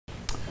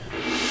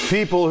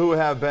People who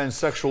have been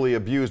sexually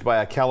abused by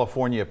a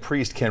California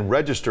priest can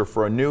register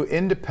for a new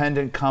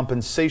independent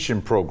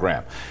compensation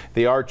program.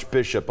 The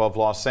Archbishop of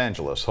Los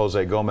Angeles,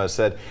 Jose Gomez,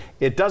 said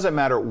it doesn't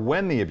matter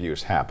when the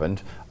abuse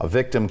happened. A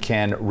victim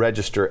can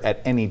register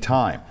at any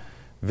time.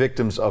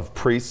 Victims of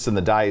priests in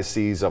the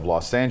Diocese of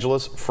Los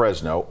Angeles,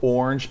 Fresno,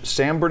 Orange,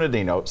 San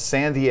Bernardino,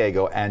 San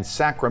Diego, and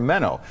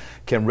Sacramento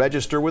can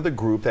register with a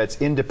group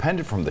that's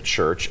independent from the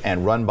church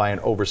and run by an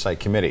oversight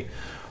committee.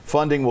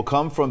 Funding will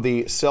come from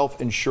the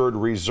self-insured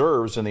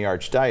reserves in the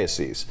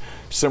Archdiocese.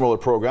 Similar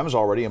programs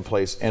already in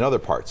place in other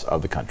parts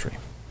of the country.